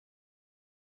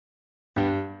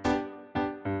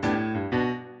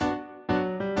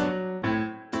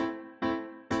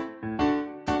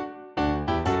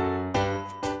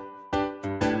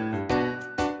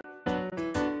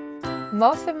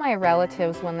Most of my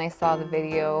relatives, when they saw the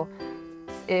video,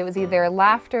 it was either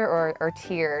laughter or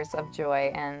tears of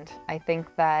joy, and I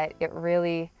think that it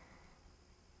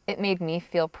made me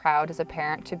feel proud as a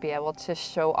parent to be able to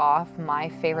show off my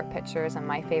favorite pictures and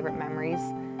my favorite memories.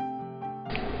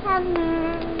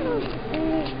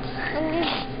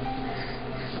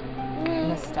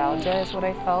 Nostalgia is what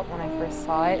I felt when I first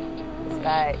saw it, is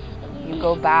that you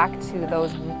go back to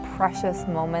those precious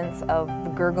moments of the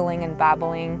gurgling and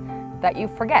babbling that you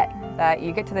forget, that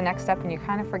you get to the next step and you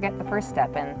kind of forget the first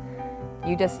step, and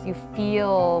you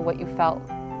feel what you felt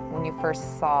when you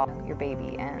first saw your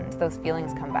baby, and those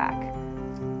feelings come back.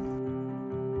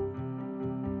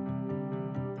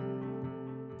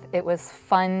 It was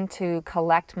fun to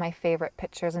collect my favorite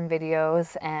pictures and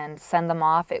videos and send them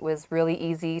off. It was really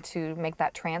easy to make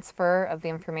that transfer of the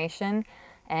information,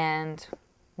 and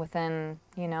within,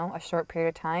 a short period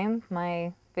of time,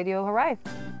 my video arrived.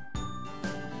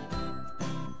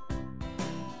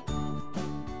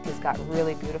 He's got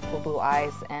really beautiful blue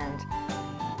eyes, and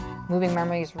Moving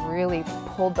Memories really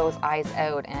pulled those eyes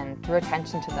out and drew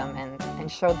attention to them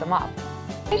and showed them off.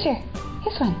 Here's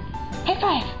one. High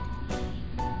five.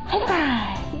 High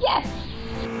five. Yes.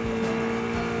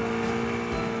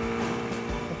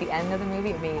 At the end of the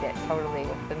movie, it made it totally,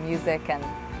 with the music and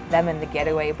them in the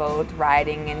getaway boat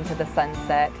riding into the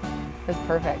sunset. It was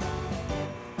perfect.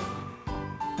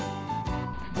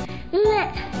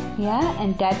 Yeah,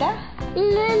 and Dada?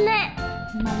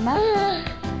 Mama?